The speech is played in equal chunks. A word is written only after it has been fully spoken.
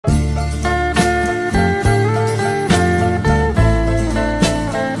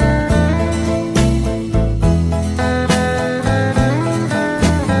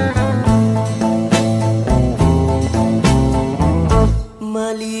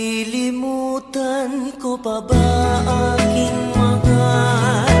Malilimutan ko pa ba aking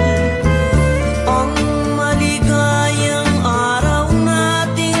mahal ang maligayang araw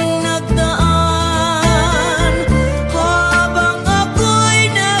nating nagdaan habang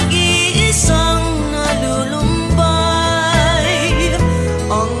ako'y nag-iisang nalulumbay.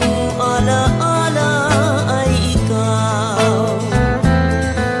 Ang alaala ay ikaw,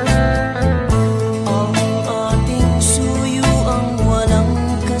 ang ating suyo ang walang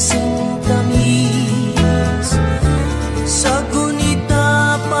kasing tamis. Sa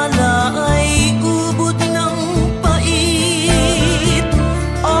gunita pala ay ubod ng pait.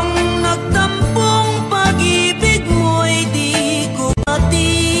 Ang nagtampong pag-ibig mo'y di ko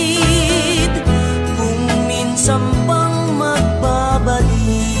batid, kung minsan pang magbabalik.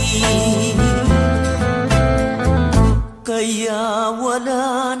 Kaya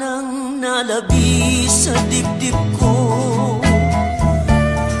wala nang nalabi sa dibdib ko,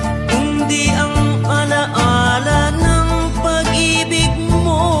 kundi ang alaala ng pag-ibig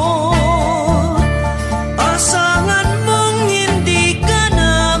mo. Asahan mong hindi ka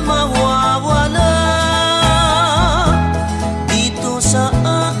na mawawala dito sa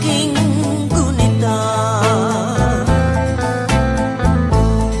aking gunita.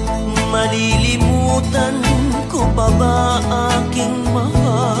 Malilimutan ko pa ba aking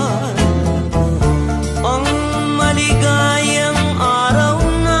mahal ang maligayang araw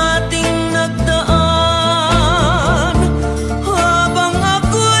nating nagdaan habang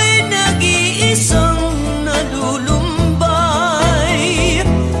ako'y nag-iisang nalulumbay.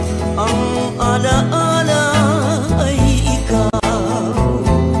 Ang alaala ay ikaw.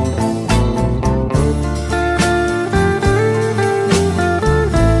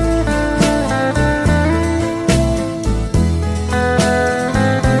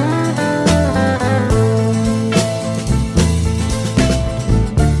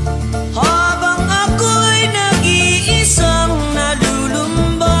 Habang ako'y nag-iisang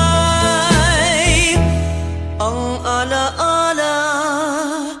nalulumbay, ang alaala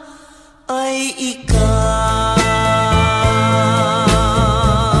ay ikaw.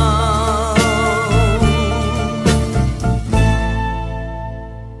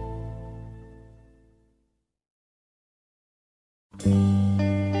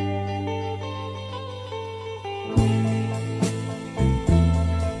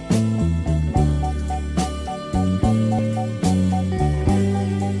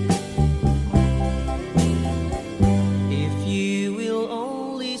 If you will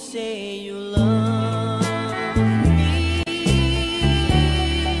only say you love me,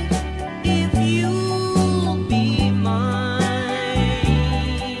 if you'll be mine,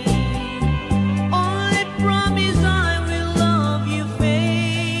 I promise I will love you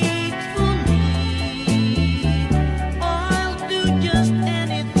faithfully. I'll do just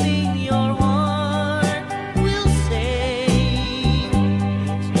anything your heart will say.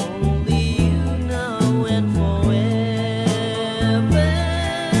 It's only you now and forever.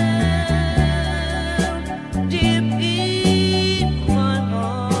 Deep in my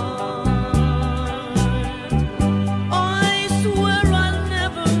heart, I swear I'll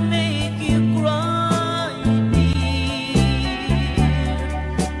never make you cry, dear.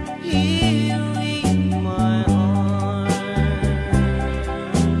 Here in my arms,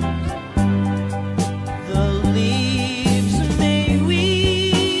 the leaves may wither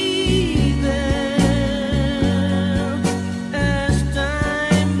as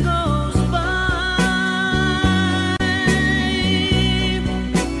time goes by.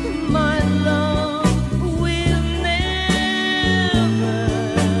 My love will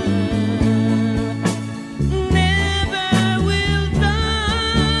never will die.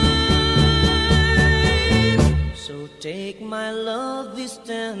 So take my love, this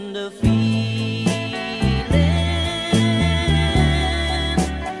tender feeling.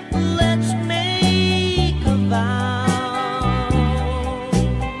 Let's make a vow.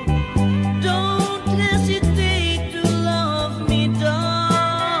 Don't hesitate to love me, darling.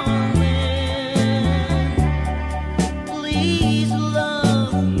 Please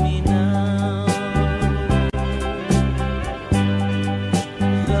love me now.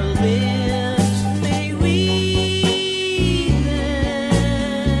 The lips may wither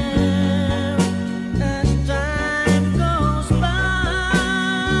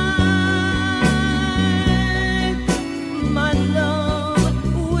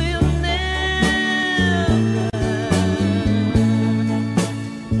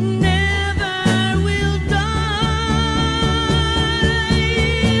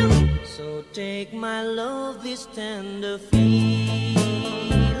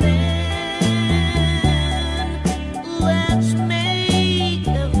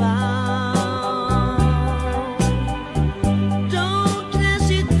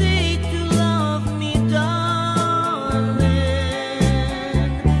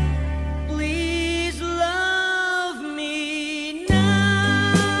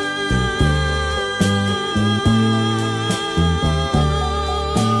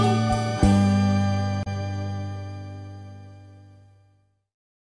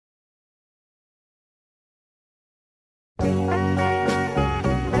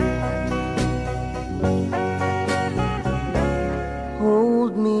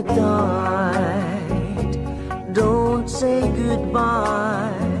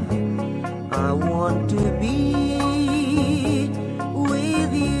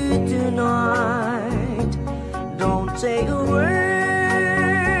tonight. Don't say a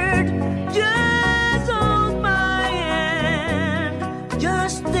word, just hold my hand.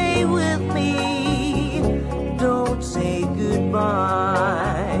 Just stay with me, don't say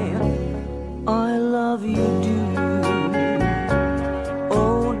goodbye. I love you, do.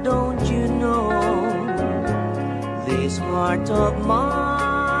 Oh, don't you know, this heart of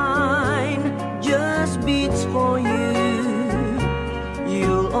mine just beats for you.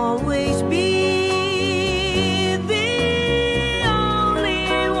 You'll always be the only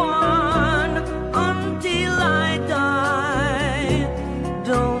one until I die.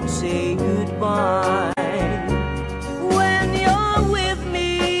 Don't say goodbye. When you're with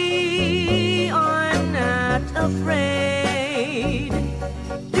me, I'm not afraid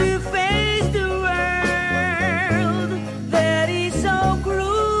to face the world that is so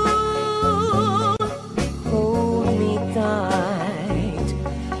cruel. Hold me tight,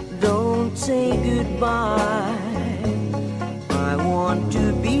 don't say goodbye. I want to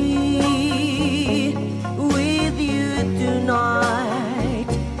be with you tonight.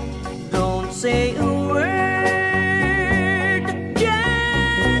 Don't say a word,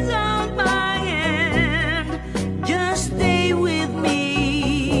 just hold my hand. Just stay with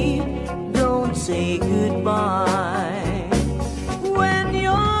me, don't say goodbye. When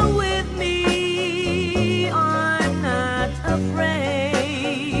you're with me, I'm not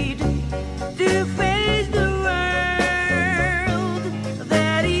afraid to face the world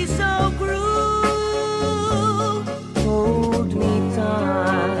that is so cruel. Hold me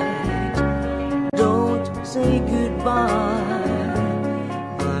tight, don't say goodbye.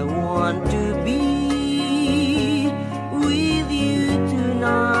 I want to be with you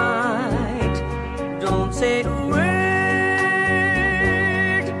tonight. Don't say a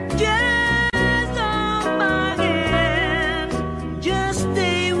word, just hold my hand. Just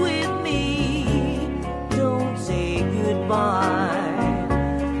stay with me, don't say goodbye.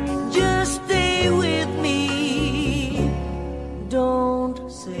 Just stay with me, don't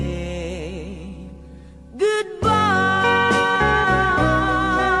say goodbye.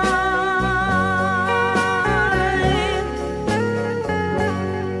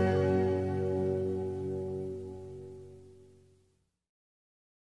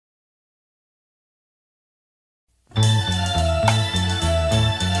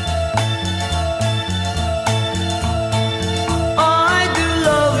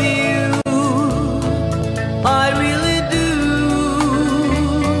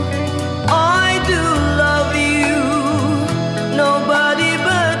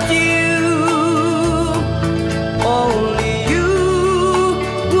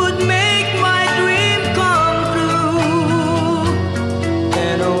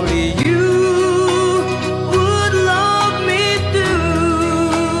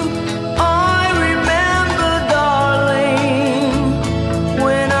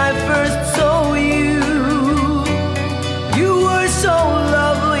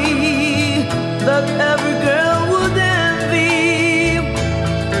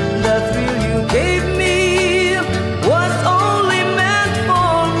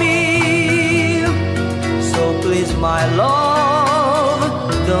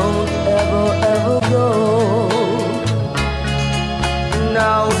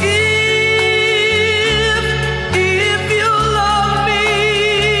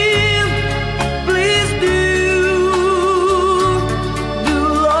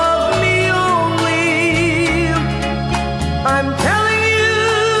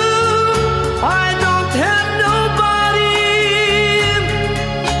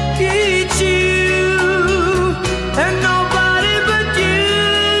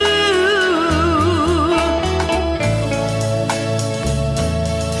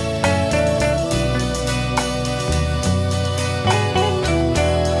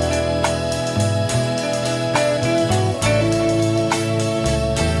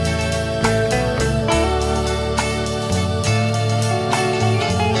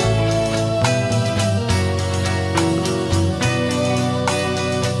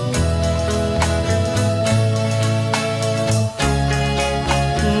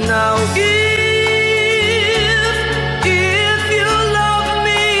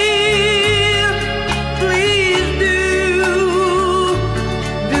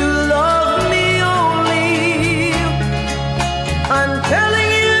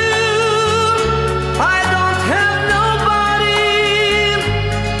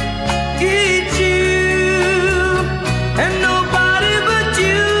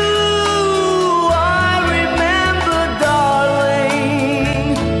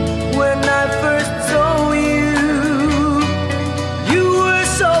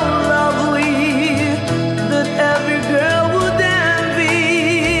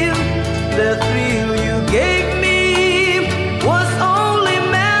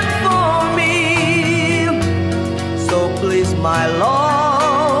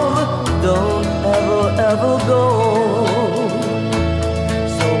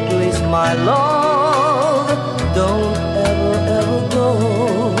 my love, don't ever, ever go.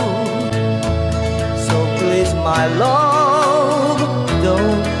 So please, my love,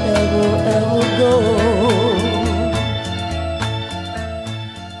 don't ever, ever go.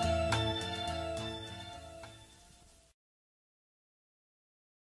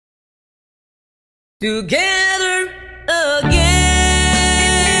 Together again,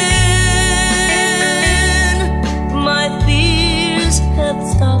 my tears have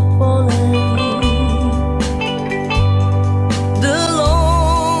stopped falling. The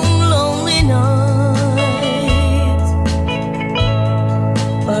long, lonely nights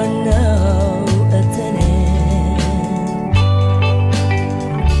are now at an end.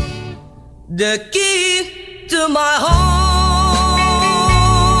 The key to my heart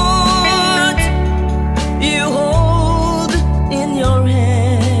you hold in your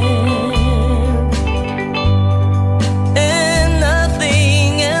hand, and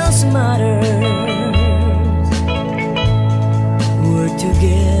nothing else matters. We're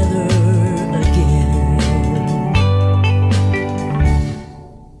together again.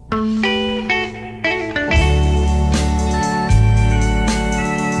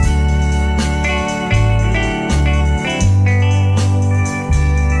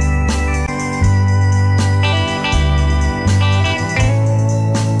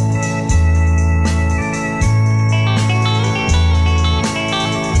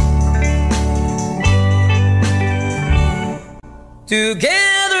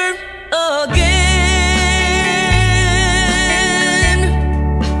 Together again,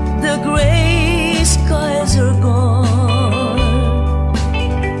 the gray skies are gone.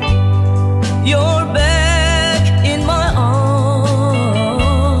 You're back in my arms,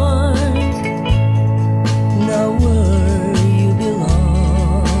 now where you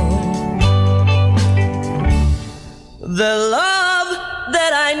belong. The love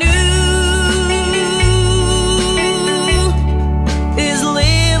that I knew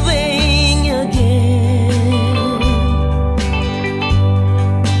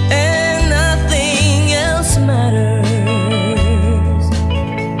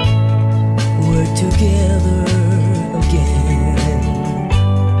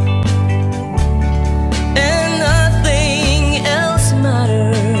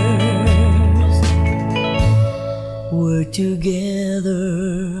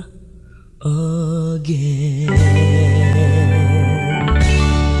together again.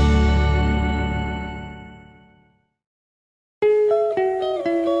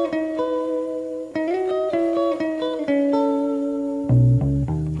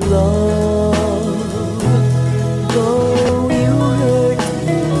 Love, though you hurt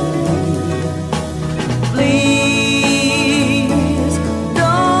me, please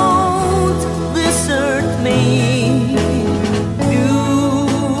don't desert me.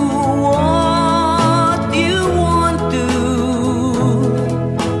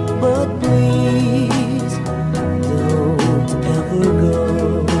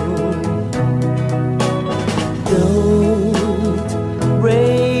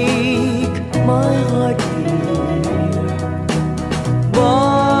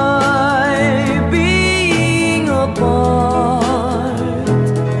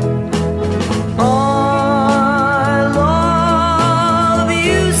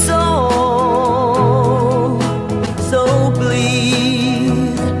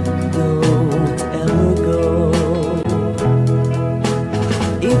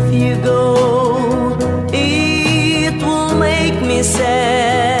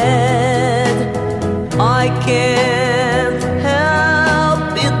 Sad, I can't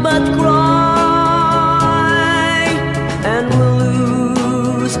help it but cry, and we'll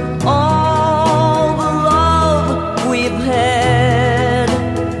lose all the love we've had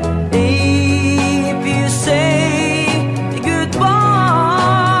if you say goodbye.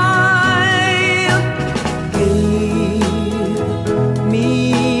 Give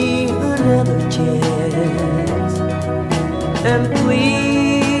me another chance, and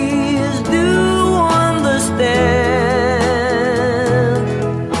please do understand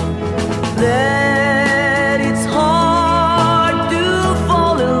that it's hard to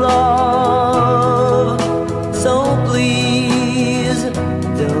fall in love. So please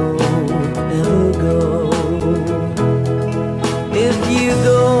don't ever go. If you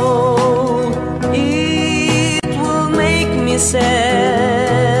go, it will make me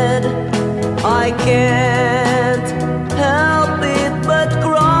sad. I can't help it but cry.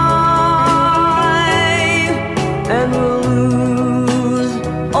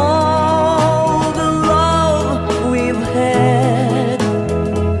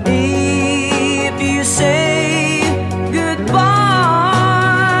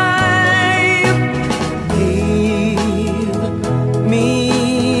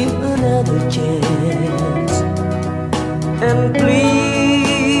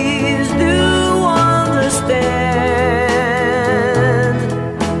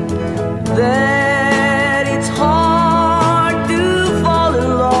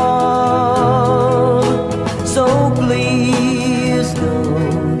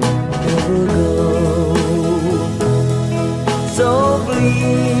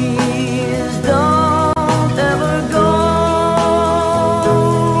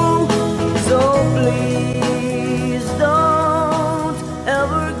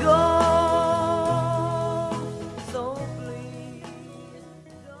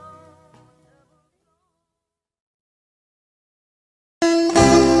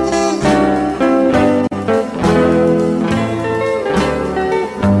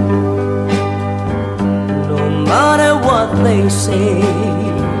 say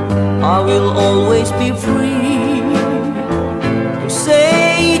I will always be free to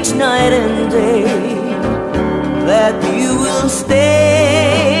say each night and day that you will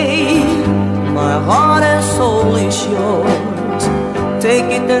stay. My heart and soul is yours.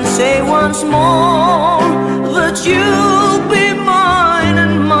 Take it and say once more that you'll be mine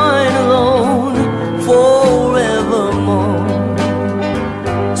and mine alone forevermore.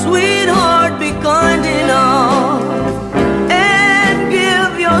 Sweetheart, be kind enough and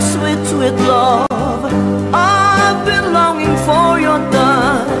give your sweet, sweet love. I've been longing for your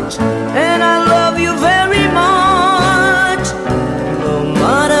touch, and I love you very much. No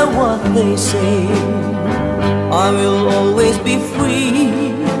matter what they say, I will always be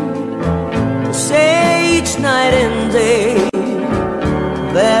free to say each night and day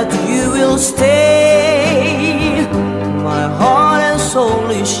that you will stay. My heart and soul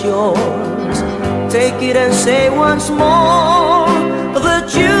is yours. Take it and say once more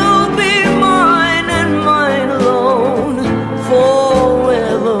that you'll be mine and mine alone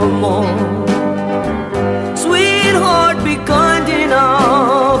forevermore. Sweetheart, be kind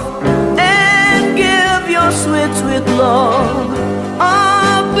enough and give your sweet, sweet love.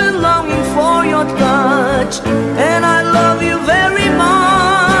 I've been longing for your touch, and I love you very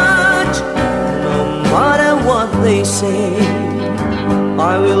much. No matter what they say,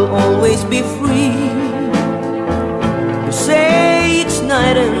 I will always be free to say each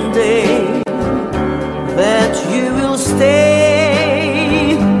night and day that you will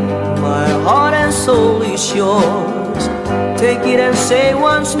stay. My heart and soul is yours. Take it and say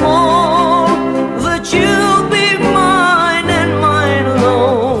once more that you'll be mine and mine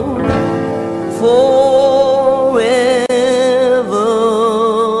alone forevermore.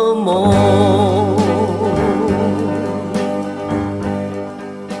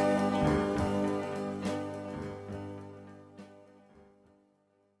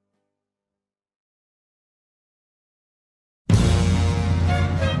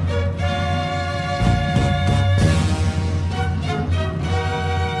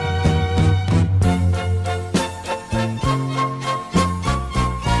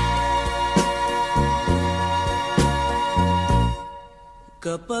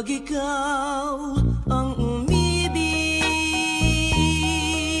 Kapag ikaw ang umibig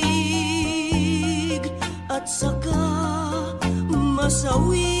at saka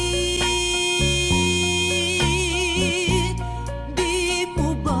masawi, di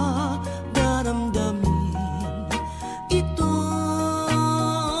mo ba daramdamin ito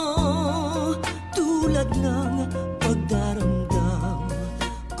tulad ng pagdaramdam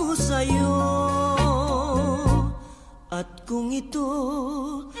ko sa'yo? At kung ito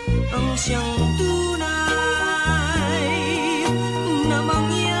ang siyang tunay na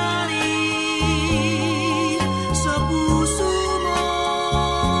mangyari sa puso mo,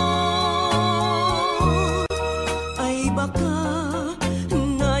 ay baka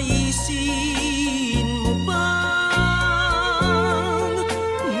naisin mo bang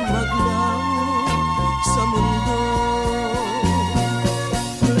maglaho sa mundo?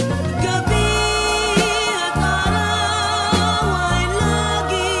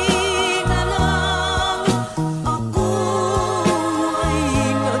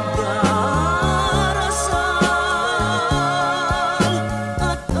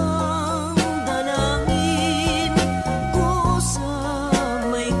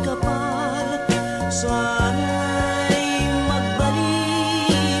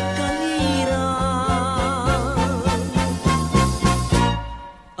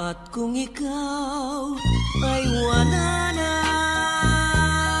 Kung ikaw ay wala na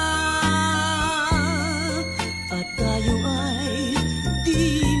at tayo ay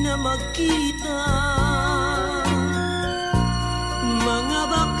di na magkita, mga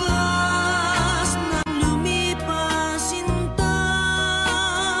bakas ng lumipas sinta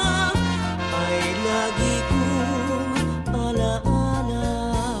ay lagi kong alaala.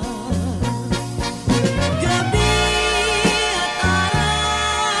 Gabi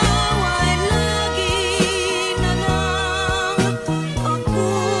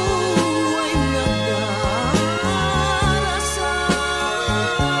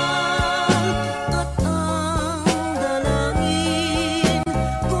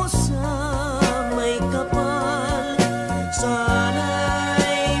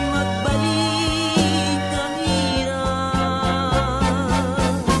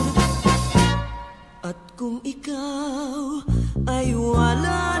ay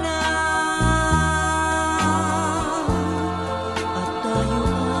wala na at tayo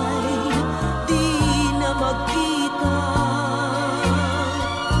ay di na magkita,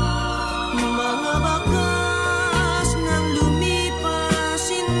 mga bakas ng lumi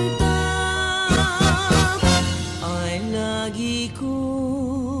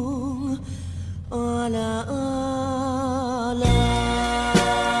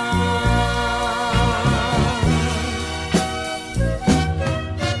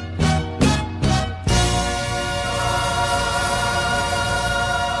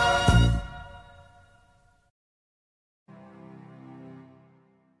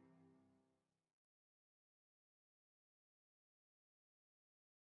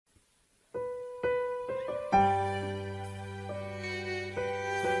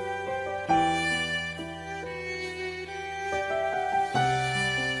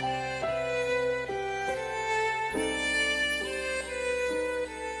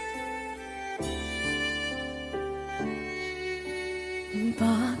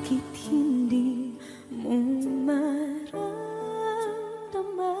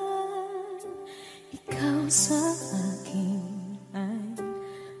sa akin ay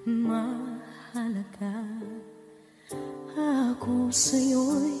mahalaga. Ako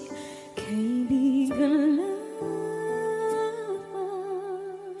sa'yo'y kaibigan lamang.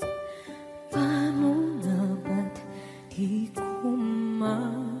 Paano na ba't di ko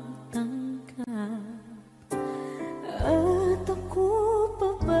matanggap? At ako pa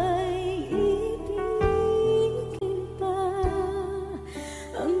ba'y ibigin pa?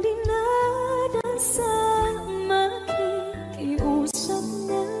 Ang dinadasal makikiusap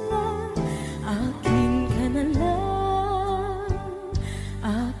na lang. Akin ka na lang,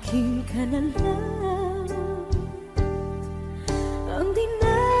 akin ka na lang. Ang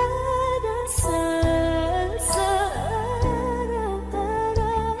dinadasal sa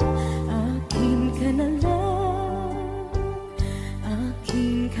araw-araw. Akin ka na lang,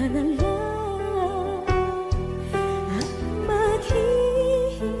 akin ka na lang. At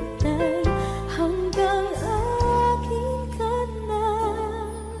maghihintay hanggang akin ka na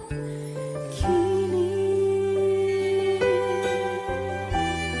kilig.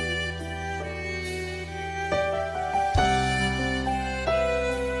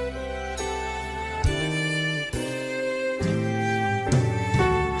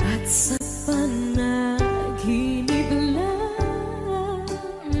 At sa panaginip lamang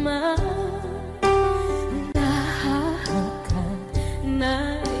nahahakan,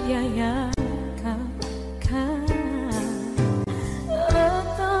 nayayakap ka.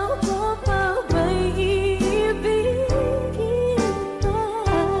 At ako pa ba'y iibigin pa?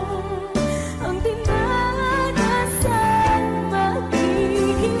 Ang dinadasal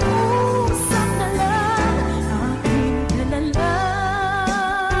makikiusap na lang. Akin ka na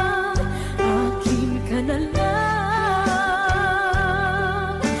lang, akin ka na lang.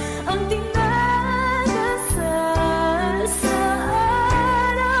 Ang dinadasal sa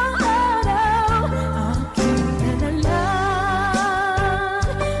araw-araw.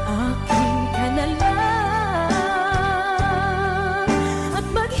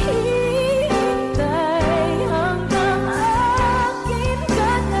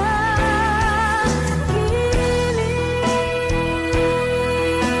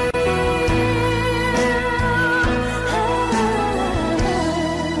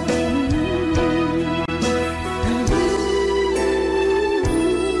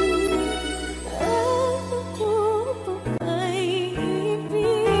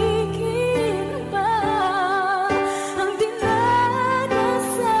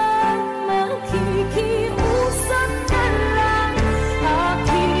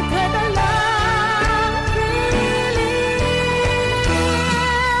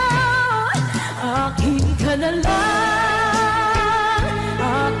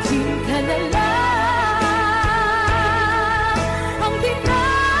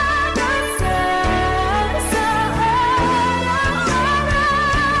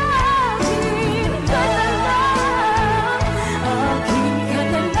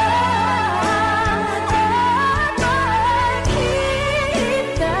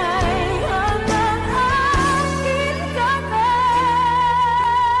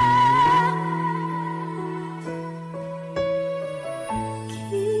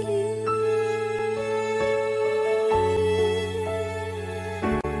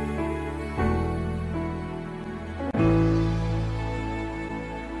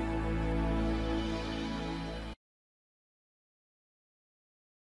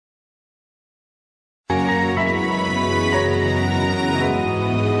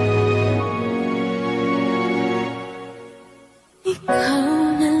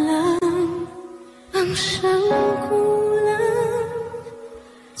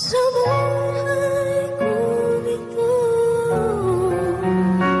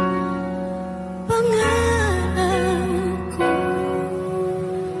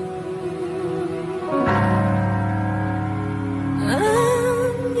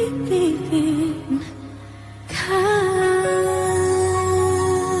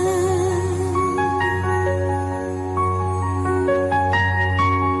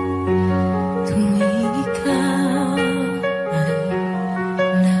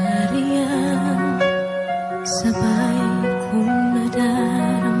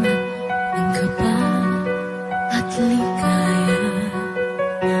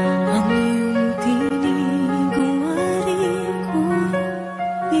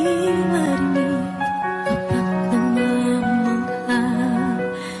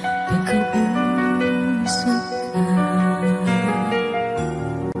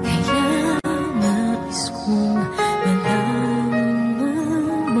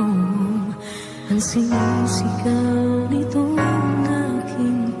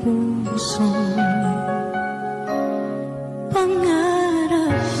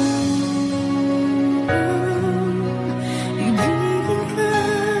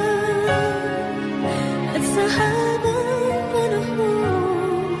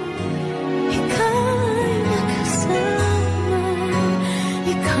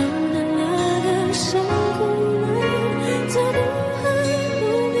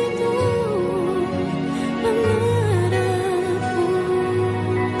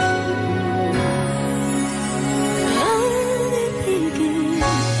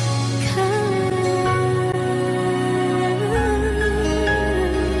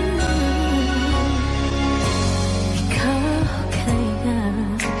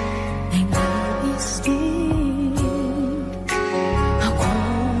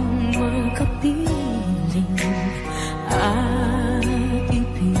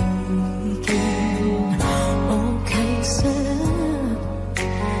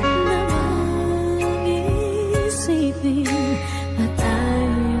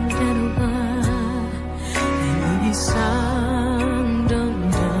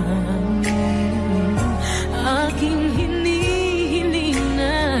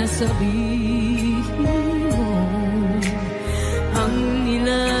 sabihin mo ang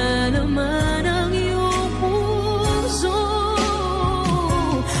nilalaman ng iyong puso.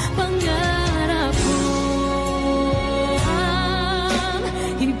 Pangarap ko ang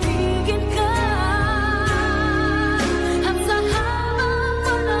ibigin ka at sa habang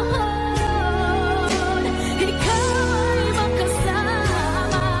panahon ikaw ay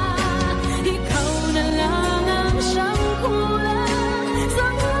makasama. Ikaw na lang ang siyang kulang sa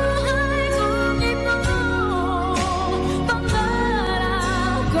buhay kong ito.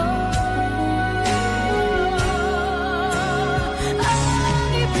 Pangarap ko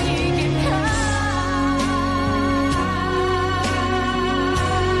ang ibigin ka.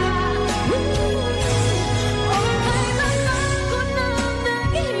 Okay lang ako nang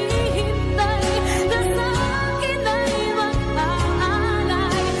naghihintay na sa akin ay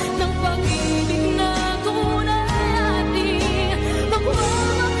mag-aalay ng pag-ibig na tunay at di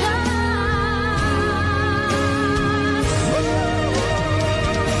magwawakas.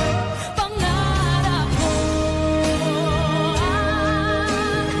 Pangarap ko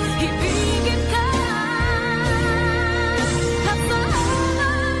ang ibigin ka at sa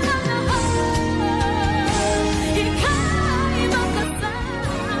habang panahon ikaw ay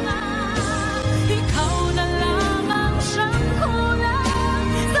makasama. Ikaw na lang ang siyang kulang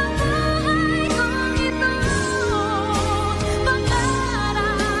sa buhay kong ito.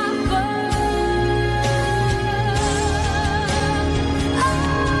 Pangarap ko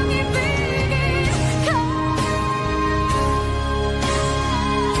ang ibigin ka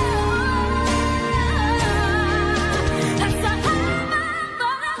at sa habang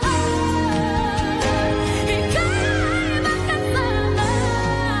panahon ikaw ay makasama.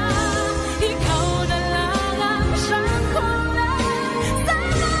 Ikaw na lang ang siyang kulang sa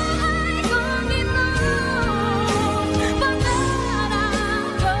buhay kong ito. Pangarap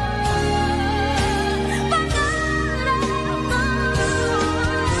ko,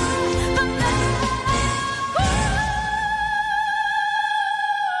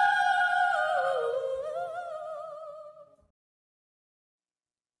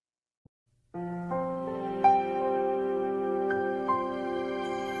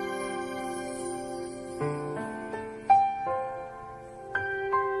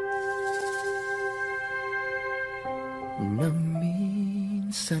 Nang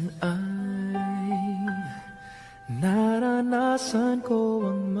minsan ay naranasan ko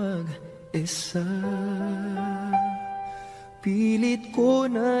ang mag-isa, pilit ko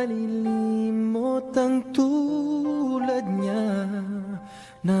nalilimot ang tulad niya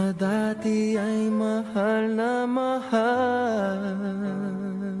na dati ay mahal na mahal.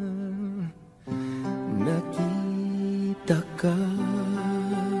 Nakita ka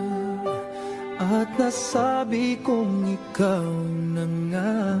at nasabi kong ikaw na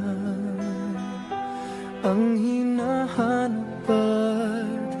nga ang hinahanap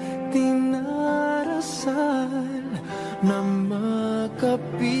at dinarasal na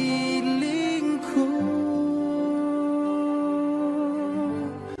makapiling ko.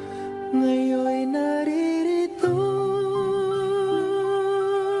 Ngayon'y naririto,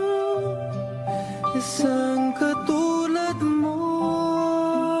 isang katulad mo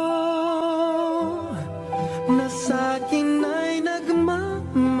na sa'kin ay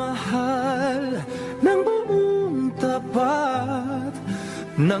nagmamahal ng buong tapat.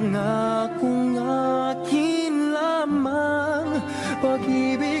 Nangakong akin lamang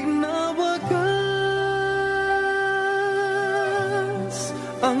pag-ibig na wagas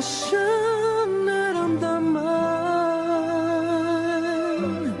ang siyang naramdaman.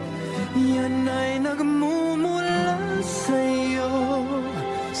 Yan ay nagmumula sa'yo,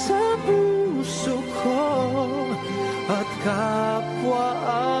 sa puso ko, at kapwa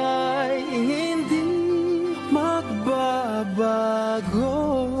ay hindi magbabago.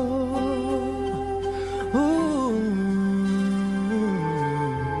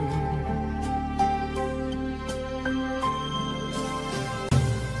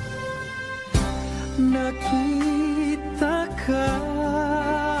 Nakita ka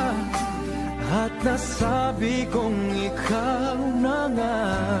at nasabi kong ikaw na nga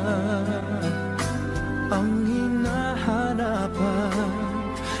ang hinahanap at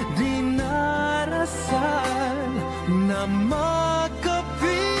dinarasal na makapiling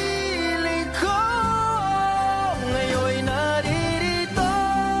ko. Ngayon'y naririto,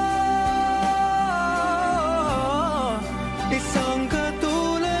 isang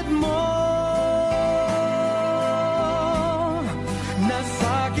katulad mo na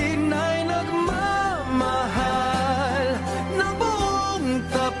sa'kin ay nagmamahal ng buong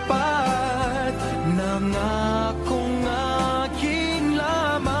tapat.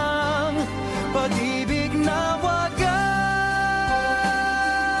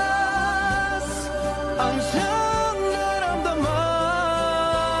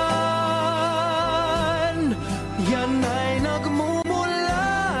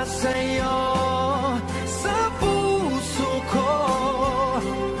 sa'yo sa puso ko,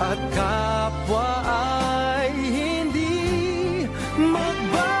 at kapwa ay hindi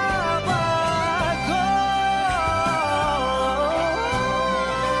magbabago.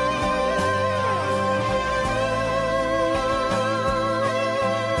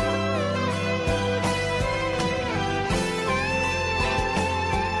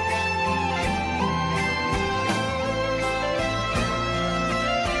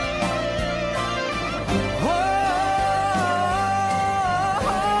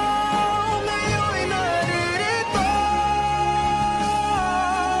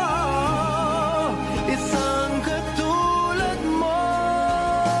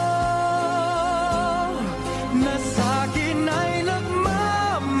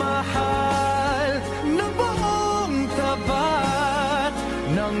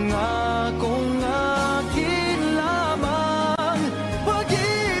 Nangakong akin lamang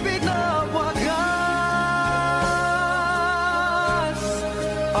pag-ibig na wagas,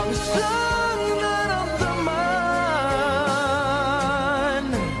 ang siyang naramdaman.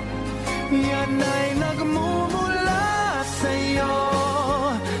 Yan ay nagmumula sa'yo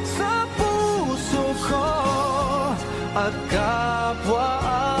sa puso ko, at kapwa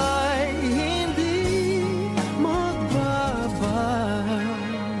ay hindi magbabago.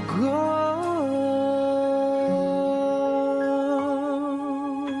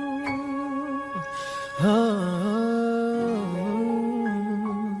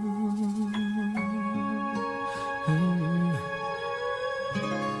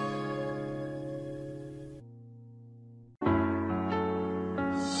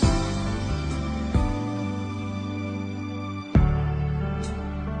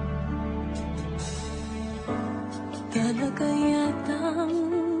 Talaga yatang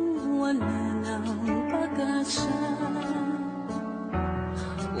wala ng pag-asa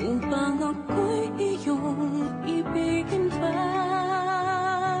upang ako'y iyong ibigin pa.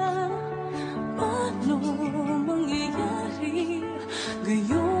 Paano mangyayari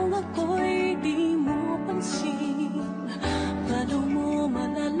gayong ako'y di mo pansin? Paano mo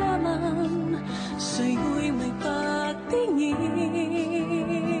malalaman sa'yo'y may pagtingin?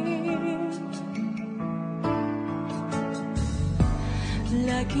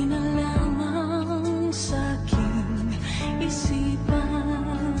 Lagi na lamang sa'king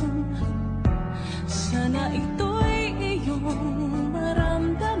isipan, sana ito'y iyong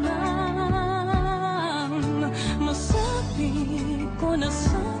maramdaman. Masabi ko na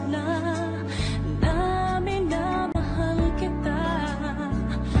sana na minamahal kita.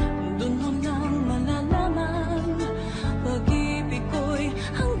 Doon mo lang malalaman pag-ibig ko'y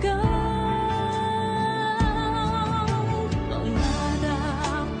hanggang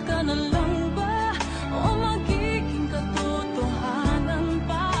na lang ba o magiging katotohanan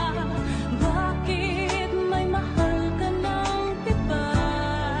pa? Bakit may mahal ka ng iba?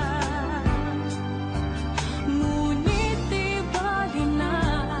 Ngunit di bali na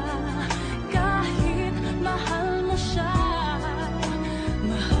kahit mahal mo siya.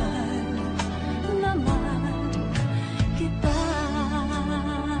 Mahal naman kita.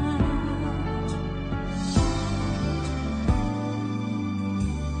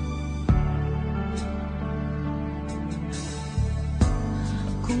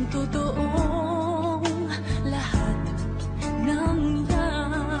 Kung totoong lahat ng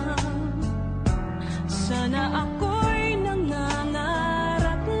yan, sana ako'y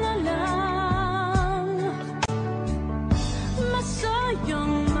nangangarap na lang.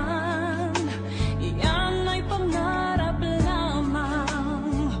 Masayang man, iyan ay pangarap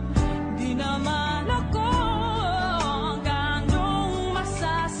lamang. Di naman ako ganong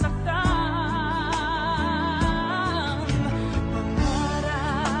masasaktan.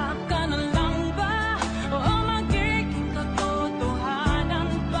 Pangarap ka na lang.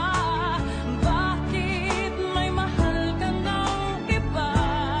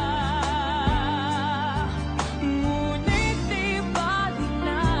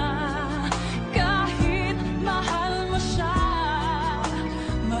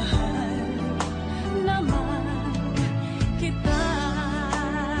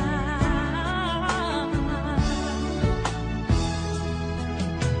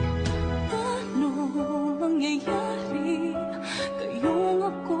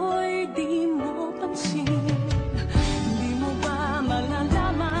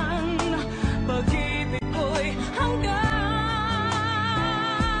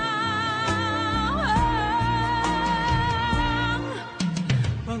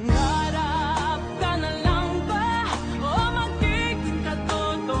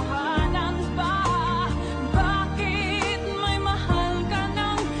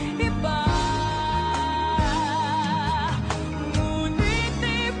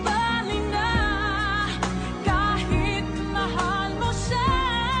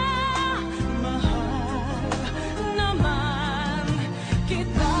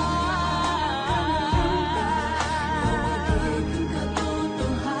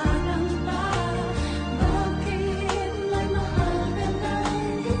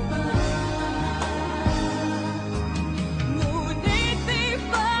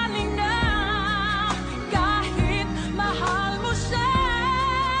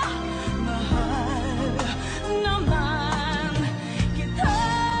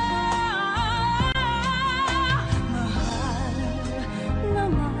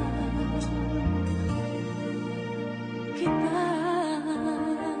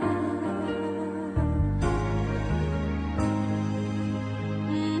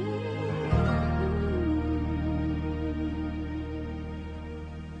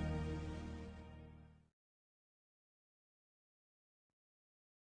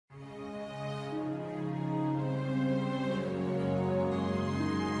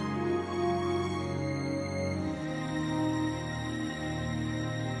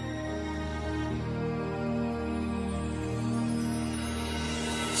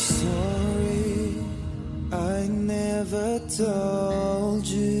 Sorry, I never told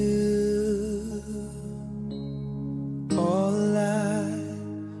you all I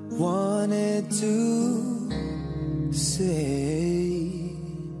wanted to say.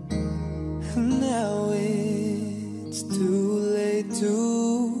 Now it's too late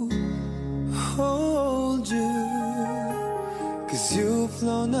to hold you, 'cause you've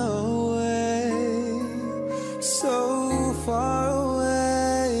flown away, so far away.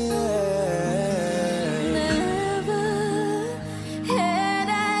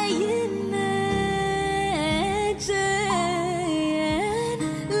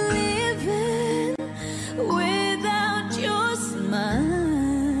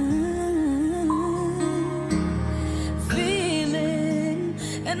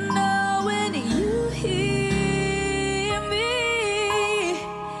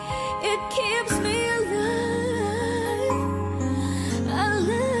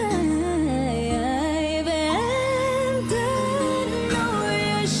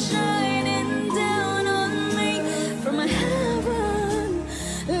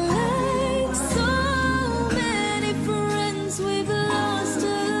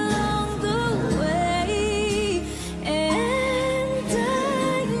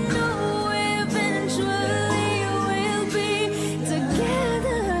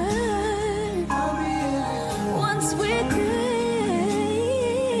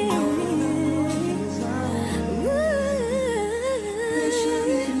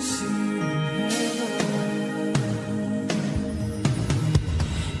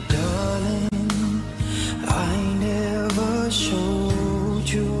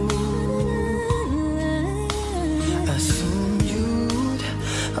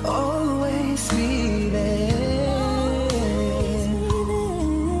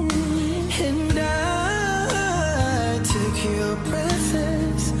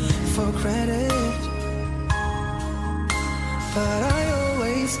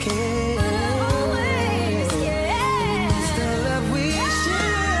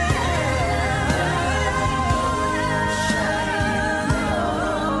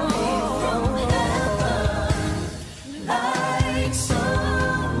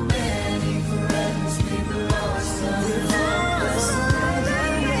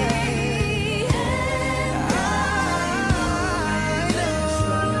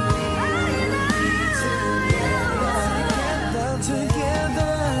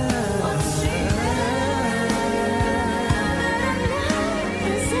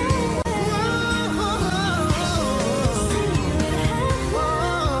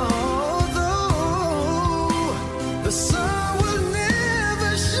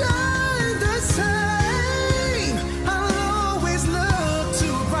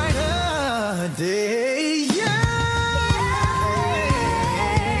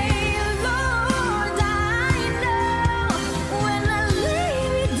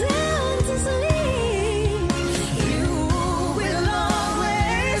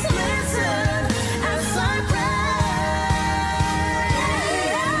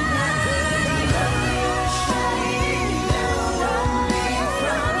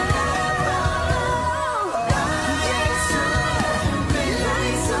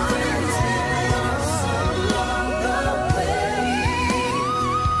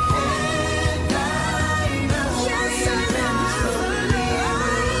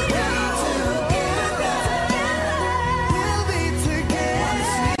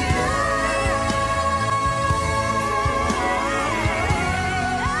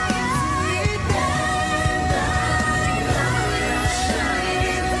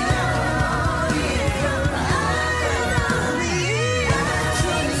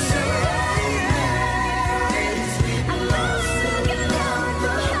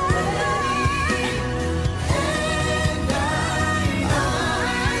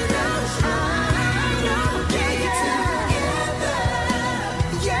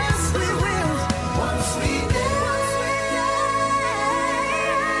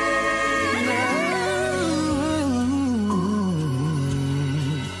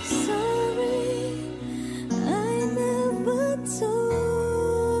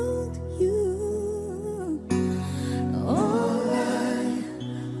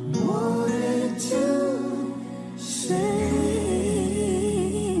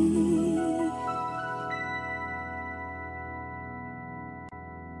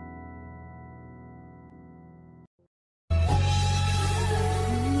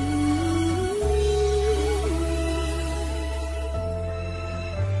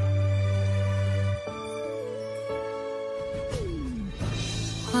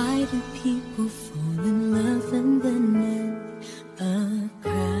 Why do people fall in love and then end a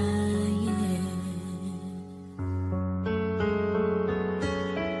cry?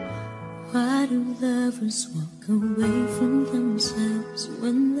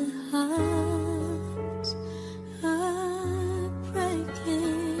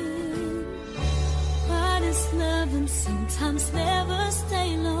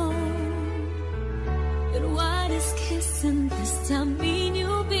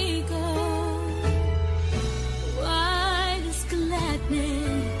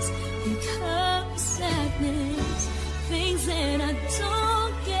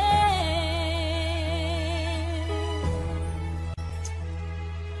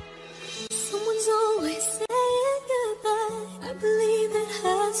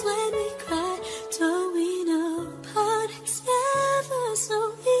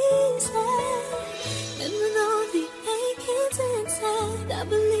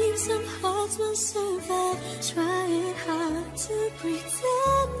 some hearts will survive, trying hard to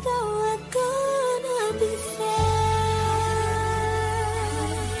pretend that we're gonna be fine.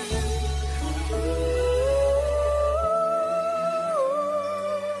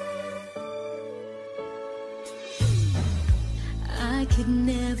 I could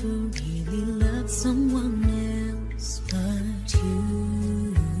never really love someone else but you.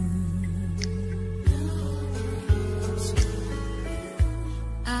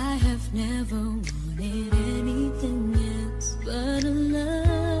 I have never wanted anything else but a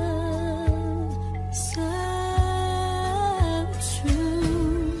love so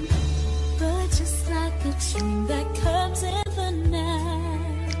true. But just like a dream that comes in the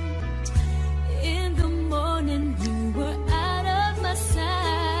night, in the morning you were out of my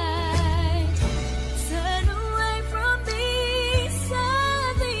sight. Turn away from me,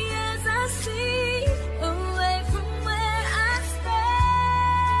 sadly as I see, away from where I stand.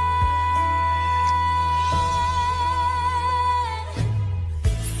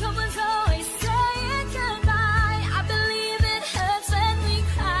 Someone's always saying goodbye. I believe it hurts when we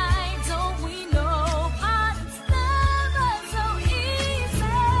cry. Don't we know? But it's never so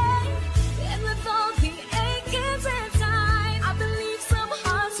easy. And with all the achings and time, I believe some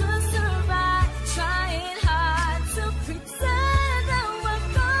hearts will survive, trying hard to pretend that we're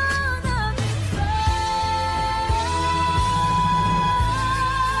gonna be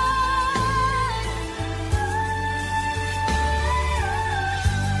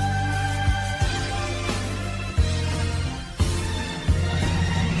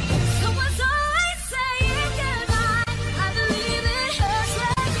Someone's always saying goodbye. I believe it hurts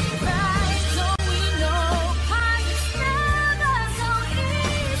when we cry. Don't we know? But it's never so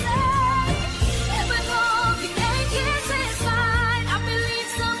easy. And with all the achings inside, I believe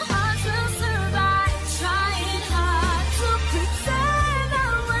some hearts will survive, trying hard to pretend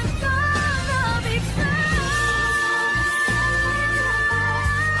that we're gonna be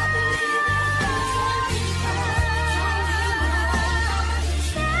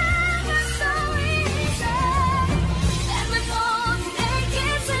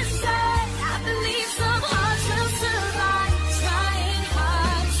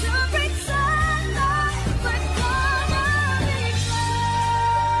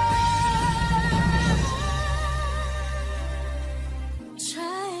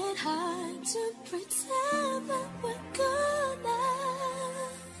trying hard to pretend that we're gonna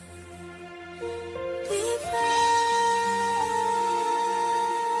be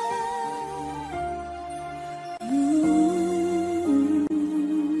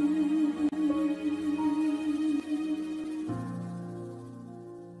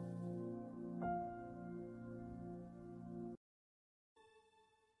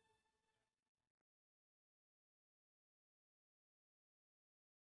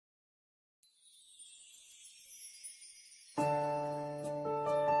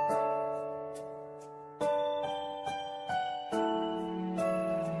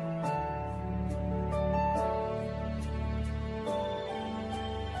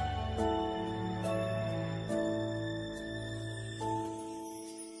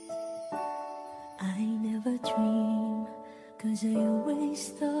I never dream, 'cause I always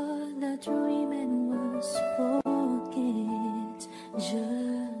thought that dreaming was forget,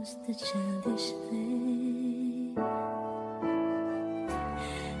 just a childish thing.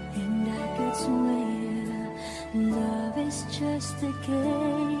 And I could swear love is just a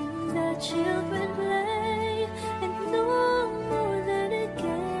game that children play, and no more than a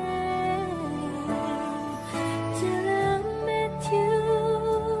game. Till I met you,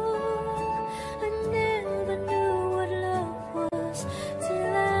 I never knew what love was.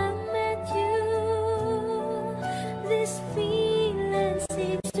 Till I met you, this feeling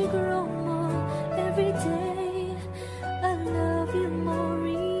seems to grow more every day. I love you more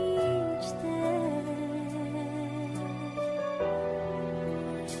each day.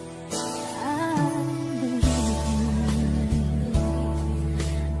 I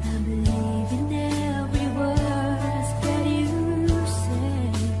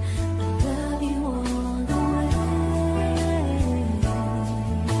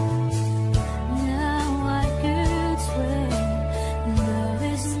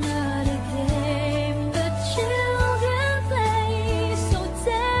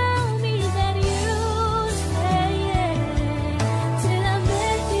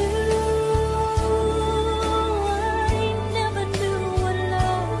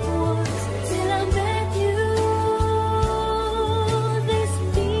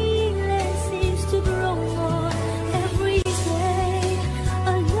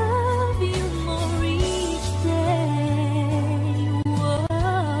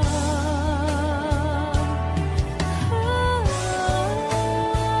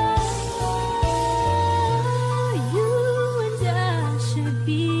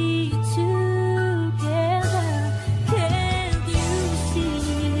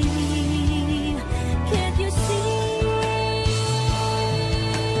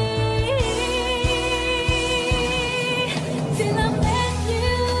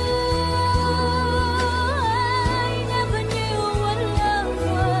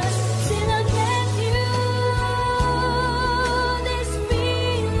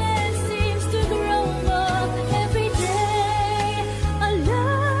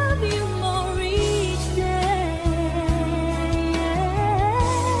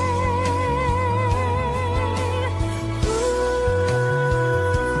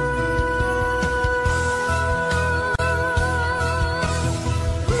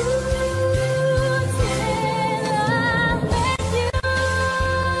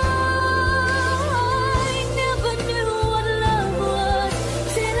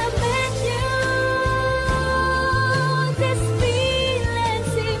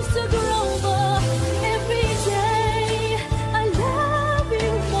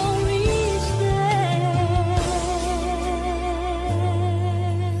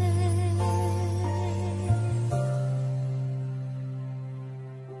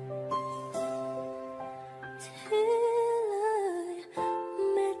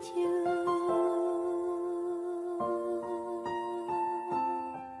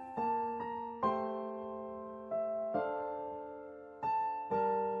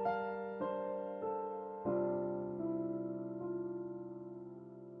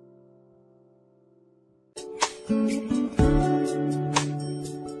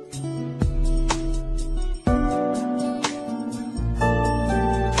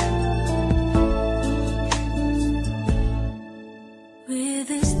With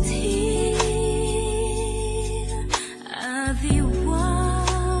this tear, I'll be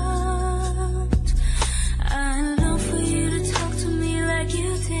want. I long for you to talk to me like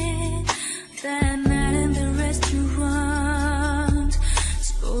you did that night in the restaurant.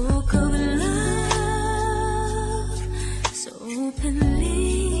 Spoke of love so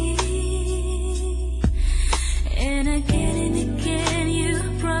openly, and again you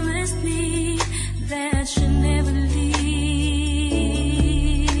promised me that you'd never leave.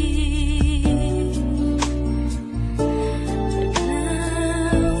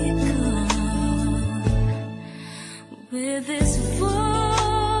 With this voice,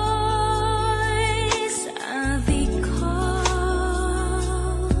 I'll be called.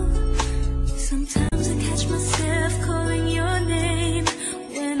 Sometimes I catch myself calling your name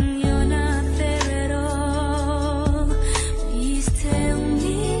when you're not there at all. Please tell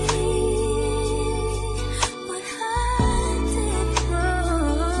me what I did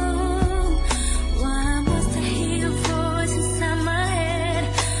wrong. Why must I hear your voice inside my head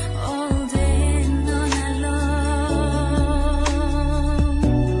all day and all night long?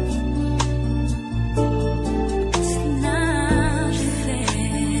 It's not fair.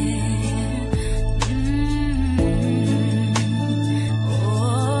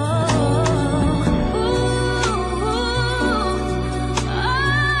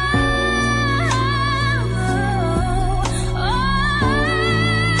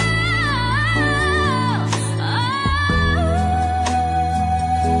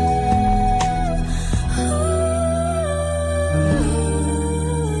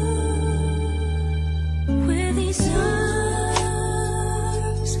 With these arms,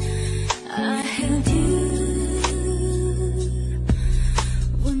 I held you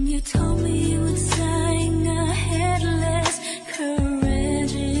when you told me you were dying. I had less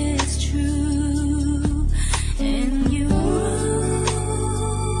courage, it's true. And you wrote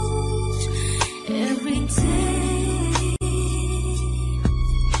every day,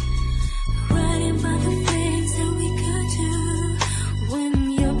 writing about the things that we could do when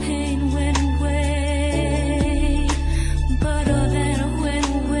your pain went away. But all that went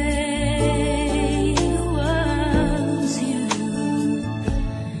away was you.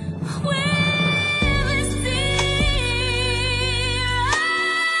 With this fear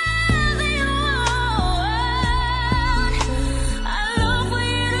of the world, I long for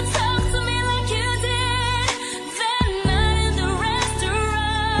you to talk to me like you did that night in the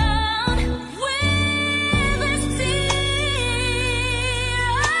restaurant. With this tear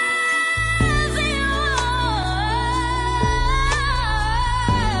of the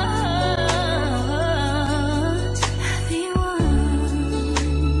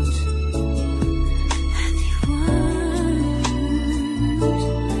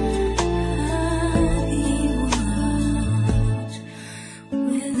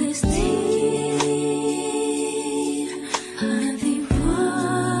with this tear of the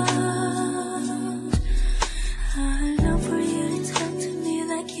world, I long for you to talk to me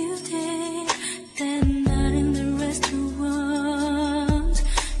like you did that night in the restaurant.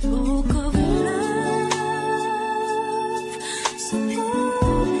 Spoke of love so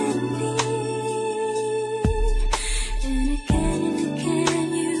openly, and again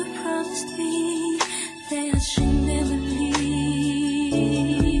you promised me that you'd never leave.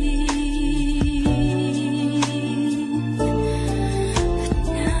 But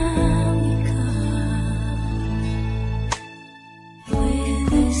now you're gone. With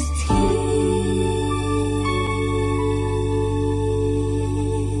this tear.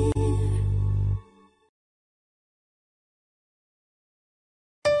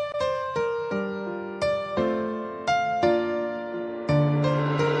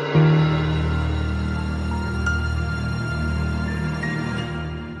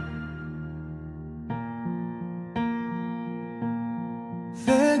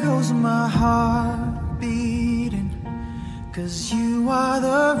 There goes my heart beating, 'cause you are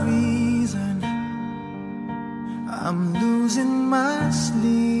the reason I'm losing my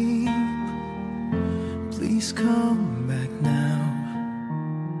sleep. Please come back now.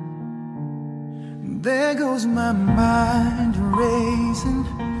 There goes my mind racing,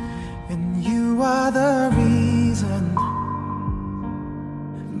 and you are the reason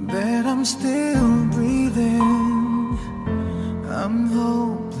that I'm still breathing. I'm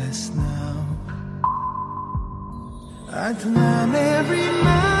hopeless now. I climb every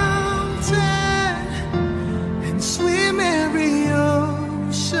mountain and swim every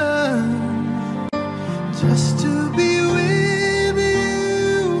ocean just to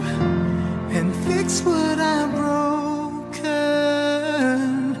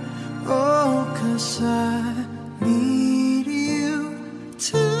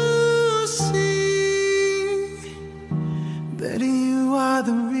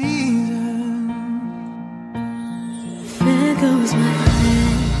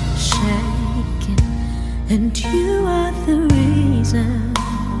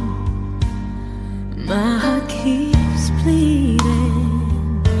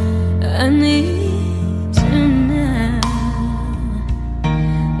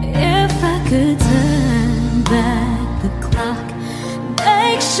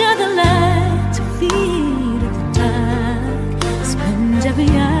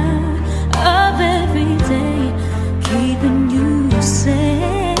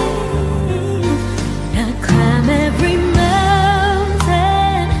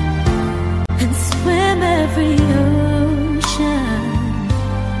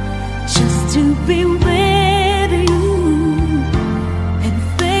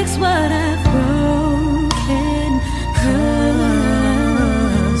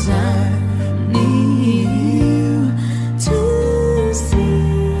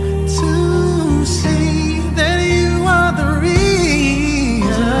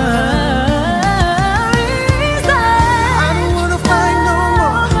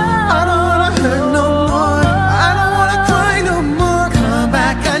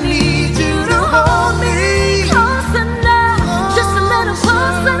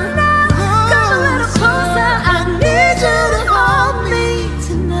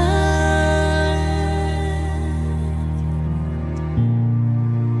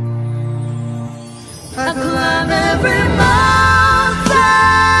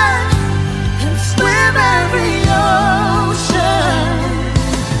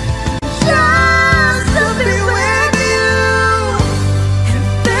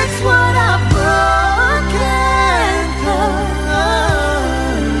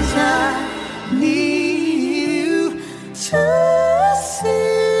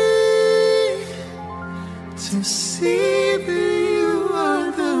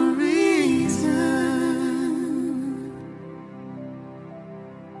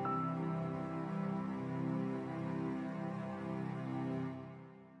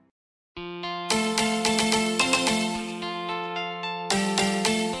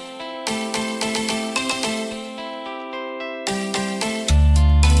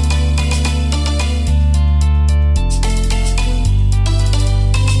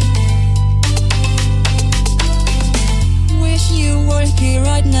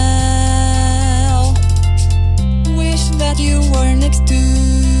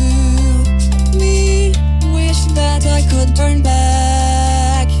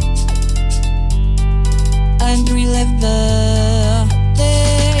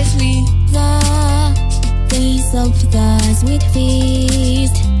sweet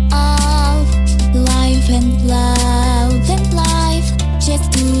feast of life and love and life,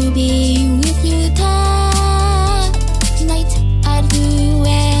 just to be with you tonight. I'd do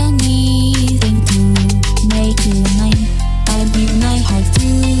anything to make you mine. I'd give my heart to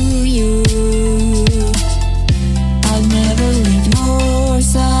you. I'll never leave your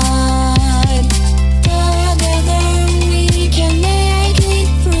side. Together we can make it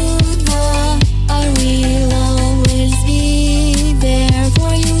through the. I will always be there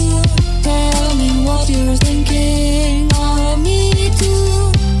for you. Tell me what you're thinking of me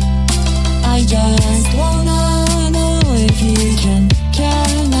too. I just wanna know if you can.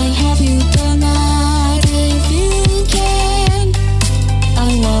 Can I have you tonight? If you can, I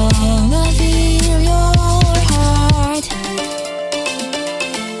wanna feel your heart.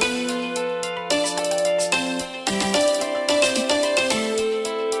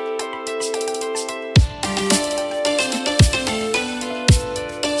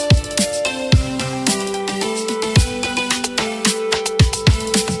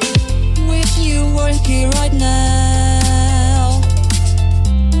 Wish you were here right now.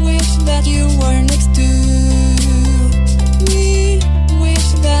 Wish that you were next to me. Wish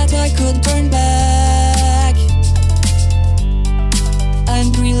that I could turn back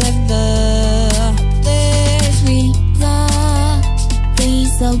and relive the days we the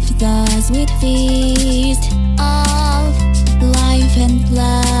days of the sweet feast of life and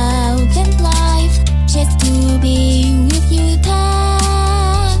love and life, just to be with you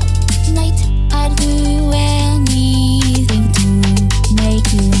tonight. I'd do anything to make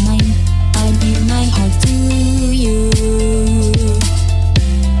you mine. I'd give my heart to you.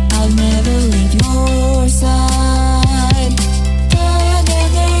 I'll never leave your side.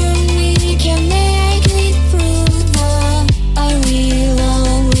 Together we can make it through the. I will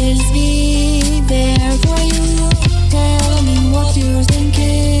always be there for you. Tell me what you're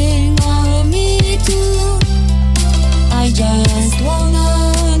thinking of me too. I just wanna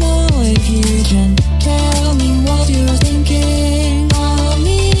know if you can. Tell me what you're thinking of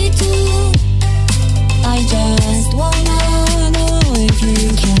me too. I just wanna know if you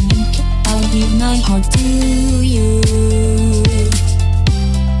can. I'll give my heart to you.